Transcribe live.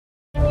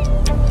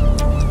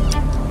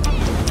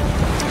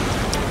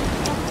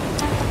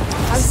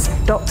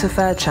Dr.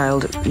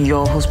 Fairchild,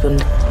 your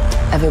husband,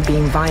 ever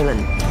been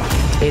violent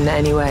in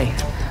any way?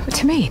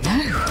 To me,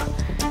 no.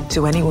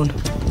 To anyone?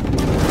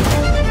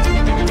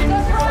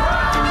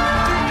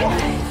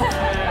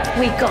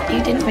 We got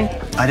you, didn't we?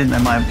 I didn't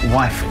know my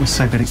wife was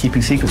so good at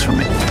keeping secrets from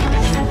me.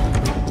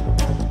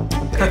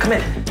 Now come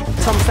in.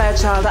 Tom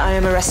Fairchild, I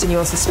am arresting you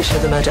on suspicion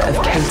of the murder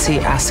of Katie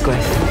Asquith.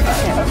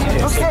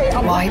 Okay.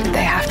 Why did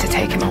they have to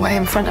take him away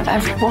in front of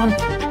everyone?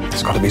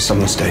 There's got to be some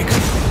mistake.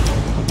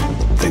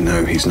 They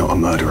know he's not a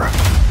murderer.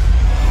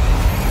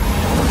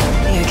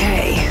 You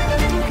okay?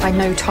 I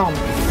know Tom.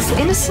 He's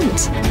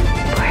innocent.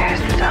 Where's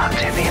the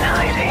doctor been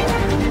hiding?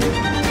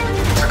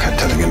 I kept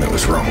telling him it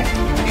was wrong.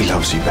 He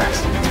loves you,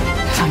 Beth.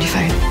 I found your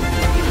phone.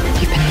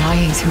 You've been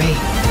lying to me.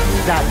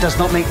 That does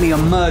not make me a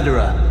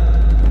murderer.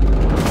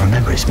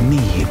 Remember, it's me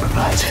who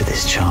provides for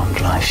this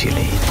charmed life you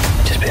lead.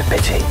 Just be a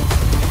pity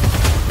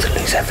to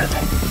lose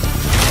everything.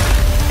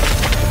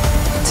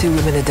 2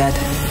 women are dead.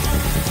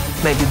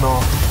 Maybe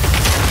more.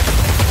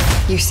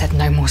 You said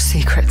no more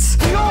secrets.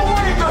 Your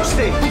way,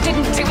 Ghosty! We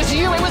didn't. It was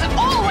you. It was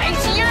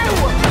always you!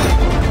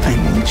 I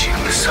need you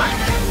beside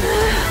me.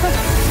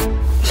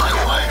 My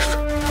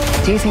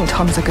wife. Do you think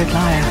Tom's a good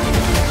liar?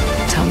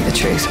 Tell me the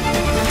truth.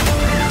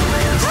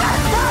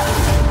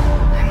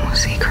 No more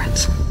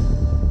secrets.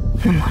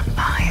 No more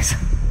lies.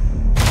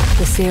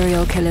 The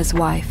Serial Killer's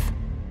Wife,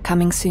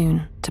 coming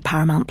soon to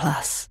Paramount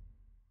Plus.